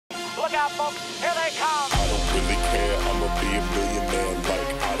Look out, folks, here they come. I don't really care, I'ma be a millionaire. Like,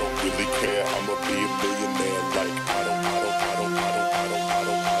 I don't really care, I'ma be a millionaire. Like,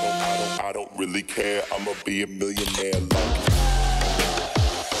 I don't really care, I'ma be a millionaire. Like,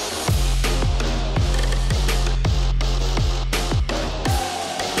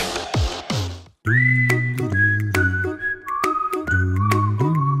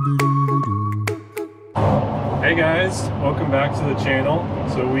 hey guys, welcome back to the channel.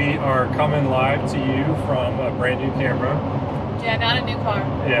 So we are coming live to you from a brand new camera. Yeah, not a new car.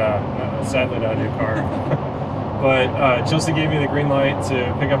 Yeah, sadly not a new car. But Chelsea gave me the green light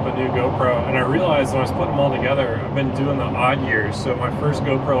to pick up a new GoPro, and I realized when I was putting them all together, I've been doing the odd years. So my first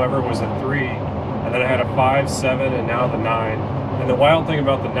GoPro ever was a 3, and then I had a 5, 7, and now the 9. And the wild thing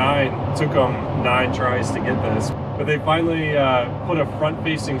about the 9, it took them 9 tries to get this. But they finally put a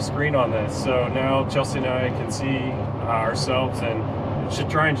front-facing screen on this, so now Chelsea and I can see ourselves, and should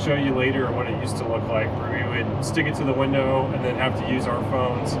try and show you later what it used to look like, where we would stick it to the window and then have to use our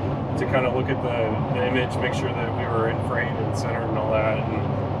phones to kind of look at the image, make sure that we were in frame and centered and all that.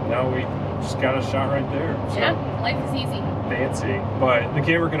 And now we just got a shot right there. So yeah, life is easy. Fancy. But the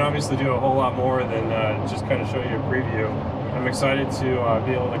camera can obviously do a whole lot more than just kind of show you a preview. I'm excited to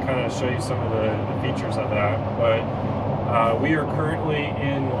be able to kind of show you some of the features of that. But we are currently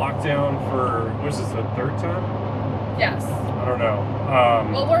in lockdown for, what is this, the 3rd time? Yes. I don't know.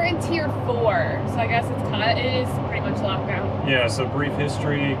 Well, we're in tier 4, so I guess it is pretty much lockdown. Yeah, so brief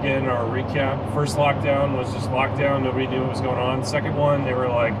history, again, our recap. First lockdown was just lockdown, nobody knew what was going on. Second one, they were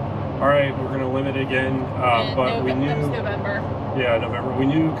like, all right, we're going to limit again, but we knew... That was November. Yeah, November. We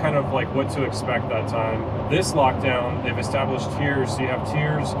knew kind of like what to expect that time. This lockdown, they've established tiers, so you have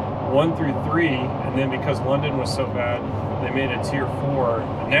tiers 1 through 3, and then because London was so bad, they made a tier 4.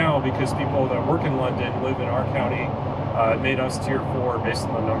 And now, because people that work in London live in our county, it made us tier 4 based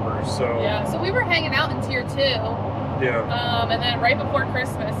on the numbers. So yeah, so we were hanging out in tier 2. Yeah. And then right before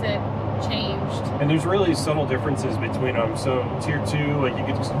Christmas, it changed. And there's really subtle differences between them. So tier 2, like you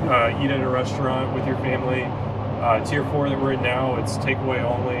could eat at a restaurant with your family. Tier 4 that we're in now, it's takeaway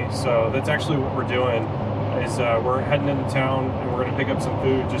only. So that's actually what we're doing. Is we're heading into town and we're gonna pick up some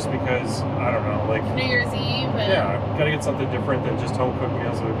food just because, I don't know, like New Year's Eve. And yeah, gotta get something different than just home cooked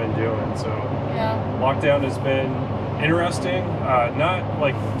meals that we've been doing. So yeah, lockdown has been interesting, not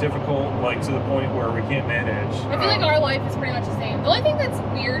like difficult, like to the point where we can't manage. I feel like our life is pretty much the same. The only thing that's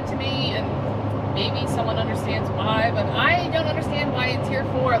weird to me, and maybe someone understands why, but I don't understand why in tier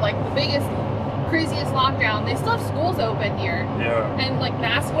 4, like the biggest, craziest lockdown, they still have schools open here. Yeah. And like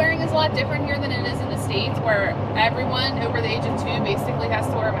mask wearing is a lot different here than it is in the States, where everyone over the age of 2 basically has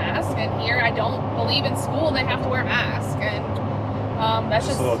to wear a mask. And here, I don't believe in school they have to wear a mask, and that's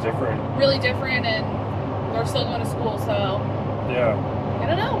just a little different. Really different, and they're still going to school. So yeah, I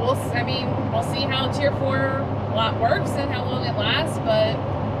don't know. We'll see how tier 4 lot works and how long it lasts, but.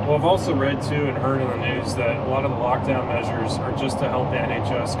 Well, I've also read too and heard in the news that a lot of the lockdown measures are just to help the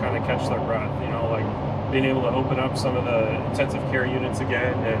NHS kind of catch their breath, you know, like being able to open up some of the intensive care units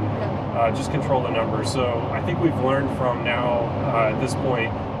again and just control the numbers. So I think we've learned from now at this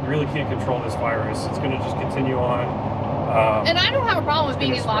point, you really can't control this virus. It's going to just continue on. And I don't have a problem with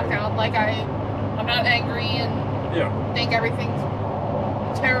being in lockdown. Like I'm not angry and think everything's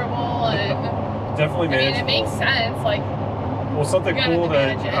terrible and definitely manageable. it makes sense. Like. Well, something cool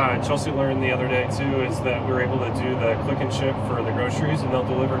that Chelsea learned the other day too is that we were able to do the click and ship for the groceries, and they'll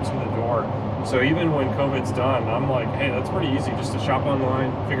deliver to the door. So even when COVID's done, I'm like, hey, that's pretty easy just to shop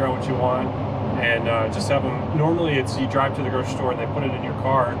online, figure out what you want, and just have them. Normally, it's you drive to the grocery store and they put it in your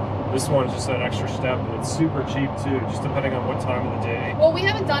car. This one's just an extra step, and it's super cheap too, just depending on what time of the day. Well, we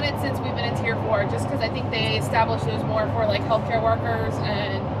haven't done it since we've been in tier 4, just because I think they established it was more for like healthcare workers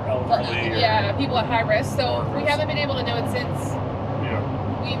and people at high risk. So we haven't been able to do it since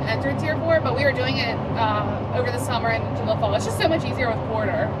we've entered tier 4, but we were doing it over the summer and into the fall. It's just so much easier with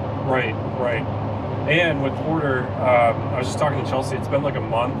Porter. Right. And with Porter, I was just talking to Chelsea. It's been like a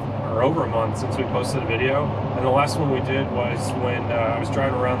month or over a month since we posted a video, and the last one we did was when I was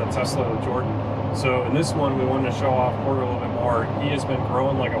driving around the Tesla with Jordan. So in this one, we wanted to show off Porter a little bit more. He has been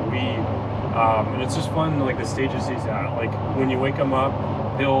growing like a weed, and it's just fun, like the stages he's at. Like when you wake him up,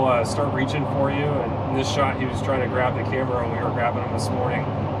 he'll start reaching for you, and in this shot, he was trying to grab the camera, and we were grabbing him this morning.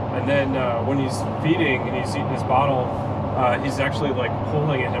 And then when he's feeding and he's eating his bottle, he's actually like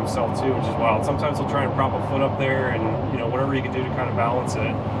holding it himself too, which is wild. Sometimes he'll try and prop a foot up there, and you know, whatever he can do to kind of balance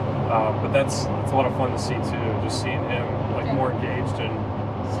it. But that's a lot of fun to see too, just seeing him like more engaged and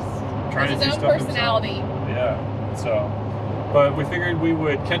trying to do stuff personality. Himself. Yeah. So, but we figured we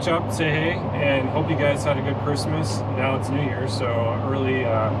would catch up, say hey, and hope you guys had a good Christmas. Now it's New Year's, so early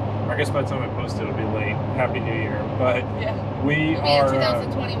I guess by the time I post it, it'll be late. Happy New Year. But yeah, we we'll are... be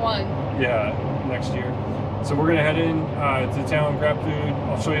in 2021. Yeah, next year. So we're gonna head in to town, grab food.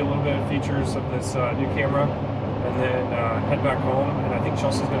 I'll show you a little bit of features of this new camera, and then head back home. And I think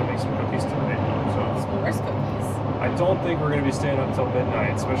Chelsea's gonna make some cookies tonight. So s'mores cookies. I don't think we're gonna be staying up until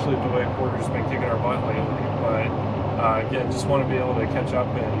midnight, especially the way Porter's been kicking our butt lately. But again, just want to be able to catch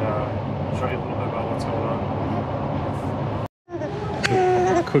up and show you a little bit about what's going on.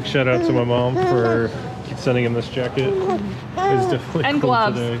 Quick shout out to my mom for sending him this jacket. It's definitely and cool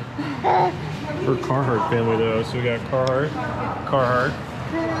gloves. Today. For Carhartt family though, so we got Carhartt.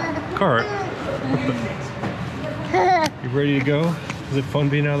 You ready to go? Is it fun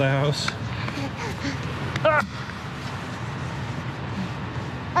being out of the house?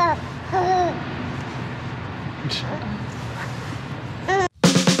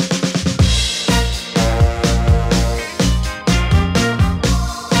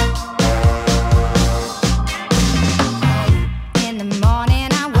 In the morning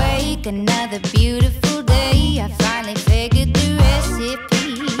I wake, another beautiful day. I finally figured the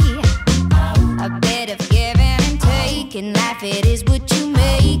recipe. A bit of giving and taking. Life, it is what you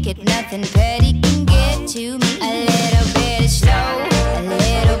make it. Nothing petty can get to me. A little bit of slow, a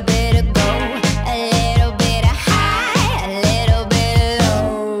little bit of go, a little bit of high, a little bit of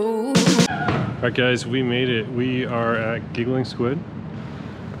low. Alright guys, we made it. We are at Giggling Squid.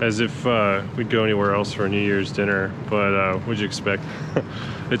 As if we'd go anywhere else for a New Year's dinner, but what'd you expect?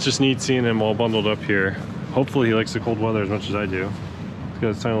 It's just neat seeing him all bundled up here. Hopefully he likes the cold weather as much as I do. He's got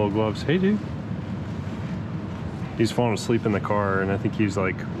his tiny little gloves. Hey dude. He's falling asleep in the car and I think he's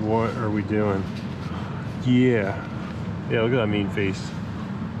like, what are we doing? Yeah. Yeah, look at that mean face.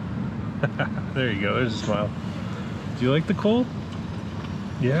 There you go, there's a smile. Do you like the cold?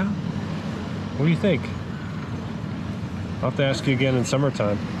 Yeah? What do you think? I'll have to ask you again in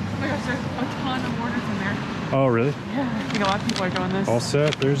summertime. Oh my gosh, there's a ton of orders in there. Oh, really? Yeah, I think a lot of people are doing this. All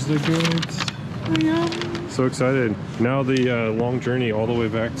set. There's the goods. Oh, yeah. So excited. Now the long journey all the way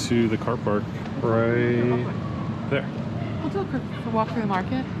back to the car park right there. We'll do a quick walk through the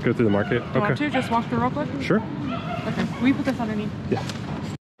market. Go through the market? Do you want to just walk through real quick? Sure. Okay, we put this underneath. Yeah.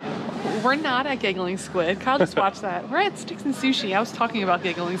 We're not at Giggling Squid. Kyle just watched that. We're at Sticks and Sushi. I was talking about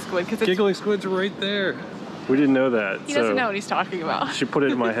Giggling Squid because Giggling Squid's right there. We didn't know that. He doesn't know what he's talking about. She put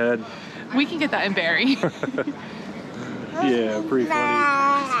it in my head. We can get that in Barry. Yeah, pretty funny.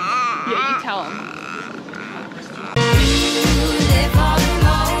 Yeah, you tell him. Live for the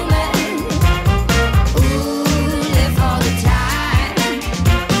moment. Ooh, live for the time.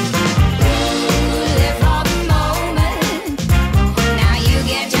 Ooh, live for the moment. Now you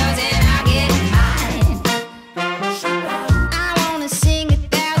get yours and I'll get mine. I wanna sing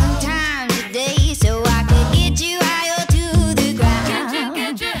 1,000 times a day so I could get you higher to the ground.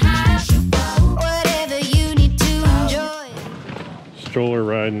 Whatever you need to enjoy. Stroller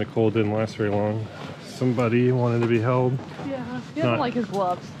ride in the cold didn't last very long. Somebody wanted to be held. Yeah, he doesn't like his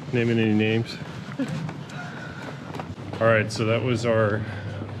gloves. Naming any names. All right, so that was our,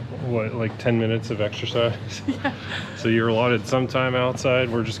 what, like 10 minutes of exercise? Yeah. So you're allotted some time outside.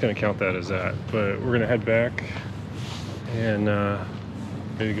 We're just gonna count that as that. But we're gonna head back and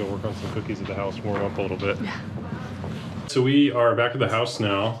maybe go work on some cookies at the house, warm up a little bit. Yeah. So we are back at the house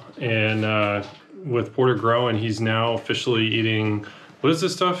now, and with Porter growing, he's now officially eating, what is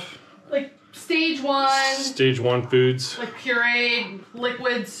this stuff? Like stage one. Stage 1 foods. Like pureed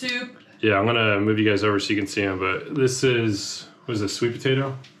liquid soup. Yeah, I'm gonna move you guys over so you can see him, but this is, what is this, sweet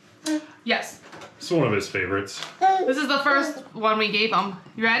potato? Yes. This is one of his favorites. This is the first one we gave him.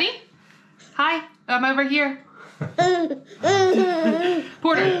 You ready? Hi, I'm over here.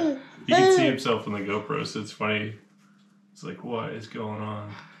 Porter. He can see himself in the GoPro, so it's funny. It's like, what is going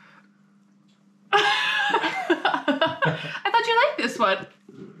on? I thought you liked this one.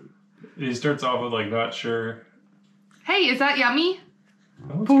 He starts off with like, not sure. Hey, is that yummy?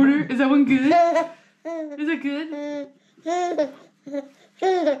 Oh, Porter, is that one good? Is it good?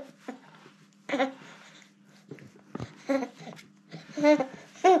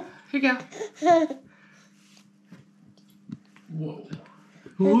 Here you go. Whoa.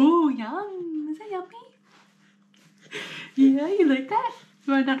 Ooh, yum. Is that yummy? Yeah, you like that?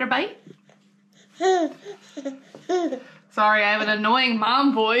 You want another bite? Sorry, I have an annoying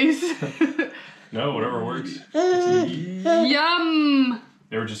mom voice. No, whatever works. Yum!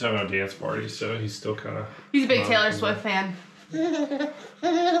 They were just having a dance party, so he's still kind of... He's a big Taylor Swift fan. Is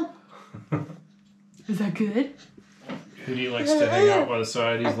that good? He likes to hang out by the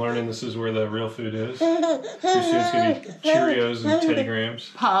side. He's learning this is where the real food is. Pretty soon it's going to be Cheerios and Teddy Grahams.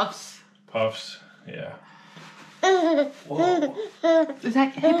 Puffs. Puffs, yeah. Whoa. Is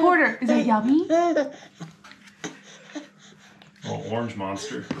that, hey Porter, is that yummy? Little orange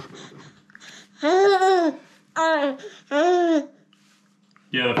monster.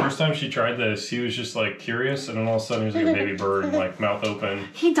 Yeah, the first time she tried this, he was just like curious, and then all of a sudden he was like a baby bird, like mouth open.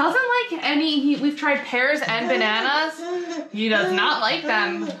 He doesn't like any, we've tried pears and bananas. He does not like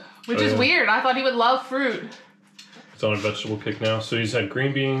them, which is weird. I thought he would love fruit. It's on a vegetable kick now. So he's had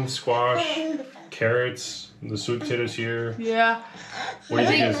green beans, squash, carrots, the sweet potatoes here. Yeah. What do you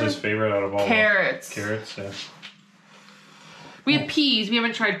think is his favorite out of all? Carrots. Carrots, yeah. We have peas. We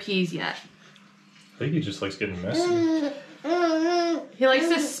haven't tried peas yet. I think he just likes getting messy. He likes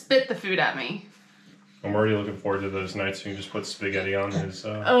to spit the food at me. I'm already looking forward to those nights when you can just put spaghetti on his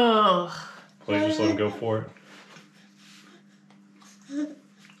plate. Just let him go for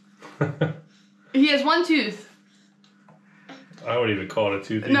it. He has one tooth. I would even call it a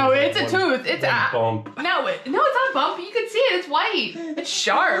tooth. No, it's a tooth. It's a bump. No, it's not a bump. You can see it. It's white. It's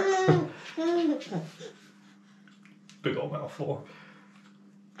sharp. Big old mouthful.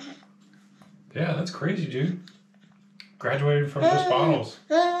 Yeah, that's crazy, dude. Graduated from just bottles.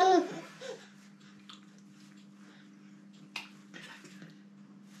 So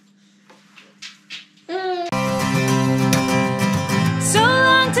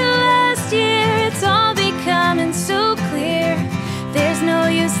long to last year, it's all becoming so clear. There's no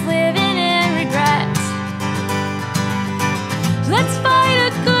use living in regret. Let's fight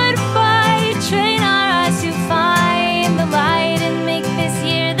a good fight, train our eyes to find the light and make this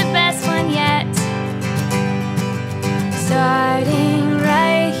year the best one yet. Starting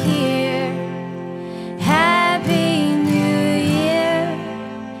right here. Happy New Year.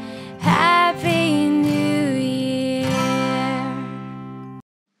 Happy New Year.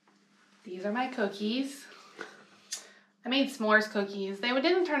 These are my cookies. I made s'mores cookies. They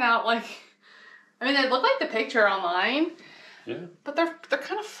didn't turn out like, I mean, they look like the picture online. Yeah. But they're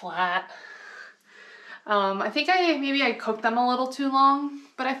kind of flat. I think maybe I cooked them a little too long,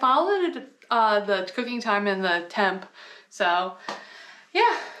 but I followed the cooking time and the temp. So,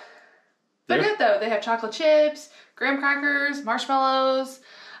 yeah. They're good though. They have chocolate chips, graham crackers, marshmallows.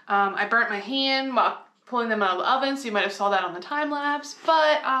 I burnt my hand while pulling them out of the oven, so you might have saw that on the time lapse.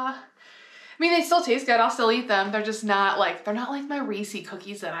 But, I mean, they still taste good. I'll still eat them. They're just not like, they're not like my Reese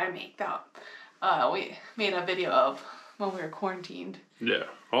cookies that I make that we made a video of when we were quarantined. Yeah,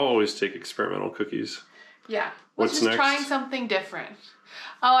 I'll always take experimental cookies. Yeah. What's just next? Trying something different.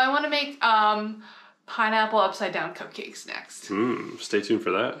 Oh, I want to make pineapple upside down cupcakes next. Stay tuned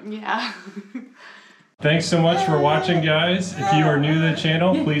for that. Yeah. Thanks so much for watching, guys. If you are new to the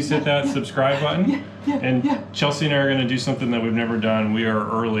channel, please hit that subscribe button. Chelsea and I are going to do something that we've never done. We are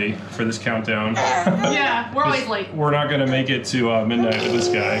early for this countdown. Yeah, we're always late. We're not going to make it to midnight with this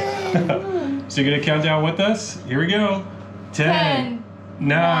guy. So you're going to count down with us? Here we go. 10,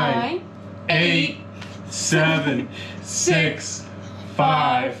 9, 8, 7, 6,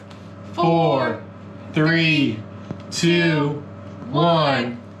 5, 4, 3, 2,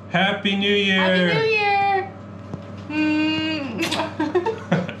 1. Happy New Year! Happy New Year!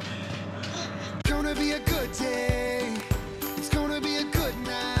 Gonna be a good day.